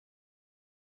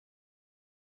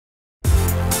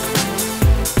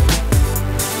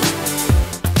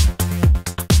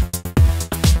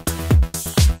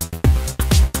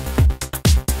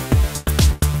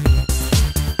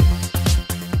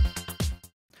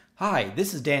Hi,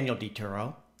 this is Daniel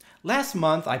DiTuro. Last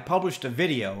month I published a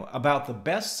video about the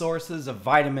best sources of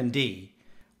vitamin D.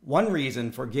 One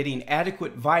reason for getting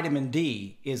adequate vitamin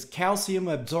D is calcium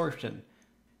absorption.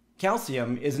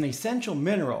 Calcium is an essential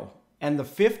mineral and the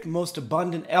fifth most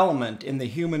abundant element in the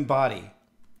human body.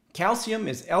 Calcium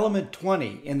is element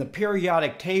 20 in the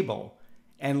periodic table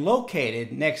and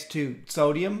located next to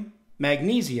sodium,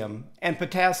 magnesium, and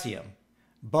potassium.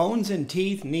 Bones and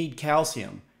teeth need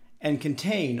calcium and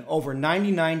contain over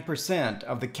 99%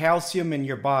 of the calcium in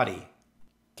your body.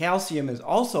 Calcium is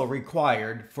also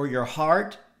required for your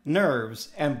heart, nerves,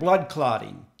 and blood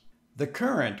clotting. The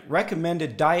current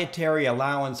recommended dietary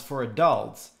allowance for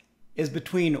adults is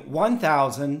between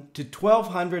 1,000 to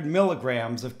 1,200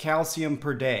 milligrams of calcium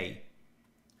per day.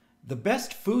 The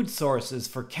best food sources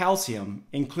for calcium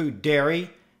include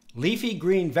dairy, leafy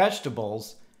green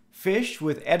vegetables, fish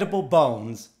with edible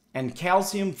bones, and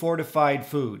calcium-fortified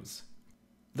foods.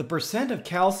 The percent of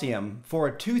calcium for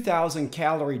a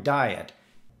 2,000-calorie diet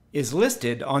is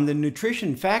listed on the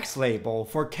nutrition facts label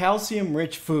for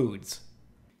calcium-rich foods.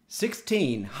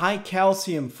 16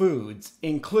 high-calcium foods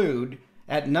include,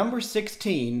 at number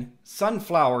 16,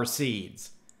 sunflower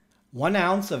seeds. 1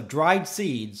 ounce of dried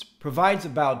seeds provides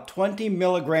about 20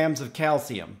 milligrams of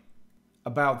calcium.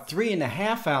 About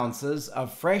 3.5 ounces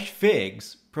of fresh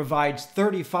figs provides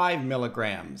 35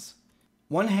 milligrams.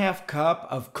 1/2 cup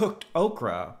of cooked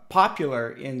okra, popular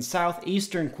in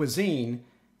southeastern cuisine,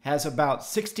 has about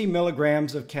 60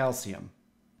 milligrams of calcium.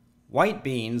 White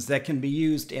beans that can be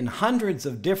used in hundreds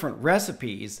of different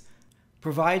recipes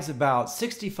provides about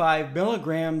 65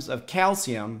 milligrams of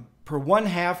calcium per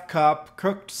 1/2 cup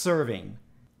cooked serving.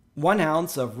 1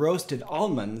 ounce of roasted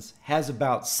almonds has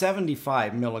about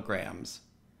 75 milligrams,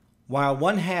 while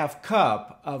 1/2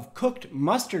 cup of cooked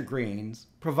mustard greens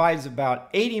provides about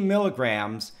 80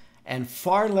 milligrams and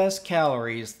far less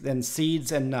calories than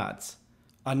seeds and nuts.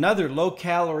 Another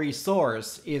low-calorie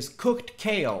source is cooked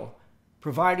kale,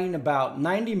 providing about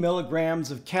 90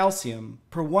 milligrams of calcium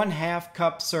per 1/2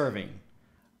 cup serving.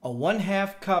 A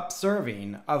 1/2 cup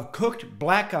serving of cooked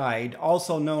black-eyed,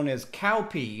 also known as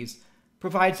cowpeas,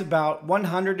 provides about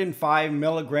 105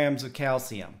 milligrams of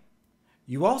calcium.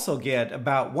 You also get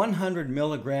about 100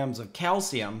 milligrams of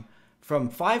calcium from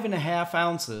 5.5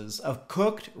 ounces of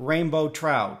cooked rainbow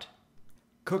trout.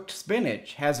 Cooked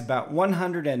spinach has about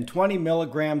 120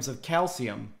 milligrams of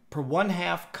calcium per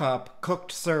 1/2 cup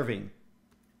cooked serving.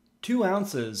 2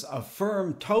 ounces of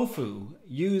firm tofu,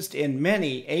 used in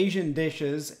many Asian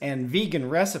dishes and vegan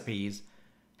recipes,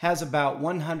 has about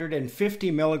 150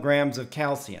 milligrams of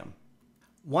calcium.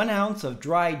 1 ounce of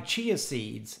dried chia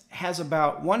seeds has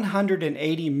about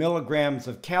 180 milligrams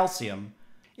of calcium,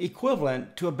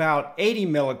 equivalent to about 80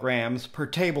 milligrams per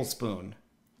tablespoon.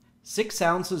 6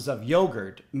 ounces of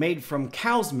yogurt made from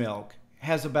cow's milk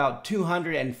has about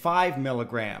 205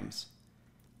 milligrams.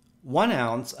 1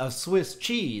 ounce of Swiss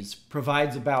cheese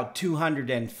provides about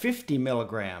 250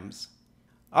 milligrams.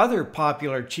 Other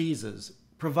popular cheeses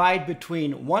provide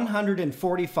between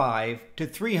 145 to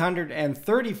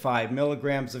 335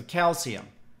 milligrams of calcium.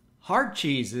 Hard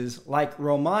cheeses like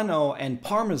Romano and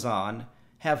Parmesan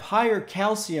have higher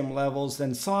calcium levels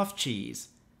than soft cheese.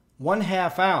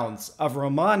 1/2 ounce of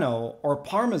Romano or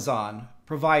Parmesan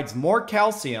provides more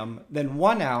calcium than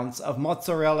 1 ounce of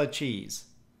mozzarella cheese.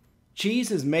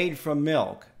 Cheese is made from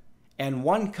milk, and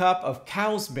 1 cup of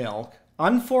cow's milk,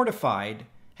 unfortified,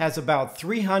 has about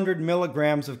 300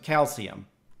 milligrams of calcium.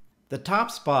 The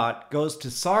top spot goes to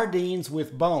sardines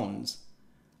with bones.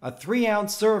 A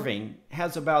 3-ounce serving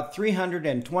has about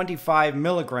 325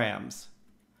 milligrams.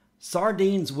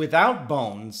 Sardines without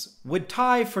bones would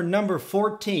tie for number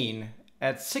 14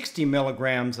 at 60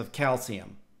 milligrams of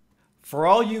calcium. For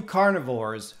all you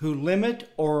carnivores who limit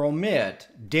or omit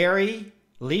dairy,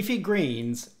 leafy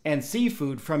greens, and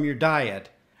seafood from your diet,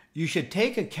 you should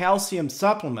take a calcium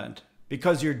supplement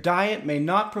because your diet may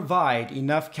not provide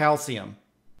enough calcium.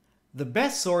 The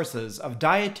best sources of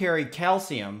dietary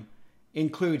calcium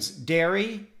includes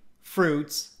dairy,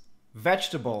 fruits,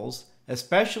 vegetables,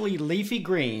 especially leafy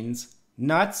greens,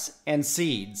 nuts, and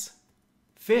seeds.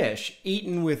 Fish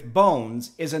eaten with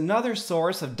bones is another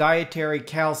source of dietary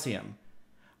calcium.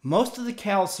 Most of the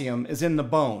calcium is in the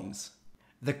bones.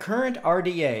 The current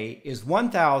RDA is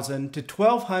 1,000 to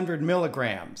 1,200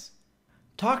 milligrams.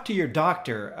 Talk to your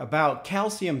doctor about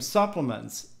calcium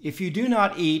supplements if you do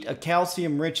not eat a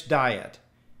calcium-rich diet.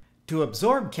 To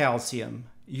absorb calcium,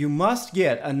 you must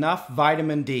get enough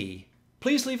vitamin D.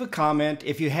 Please leave a comment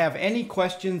if you have any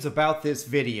questions about this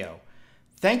video.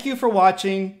 Thank you for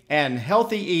watching and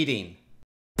healthy eating.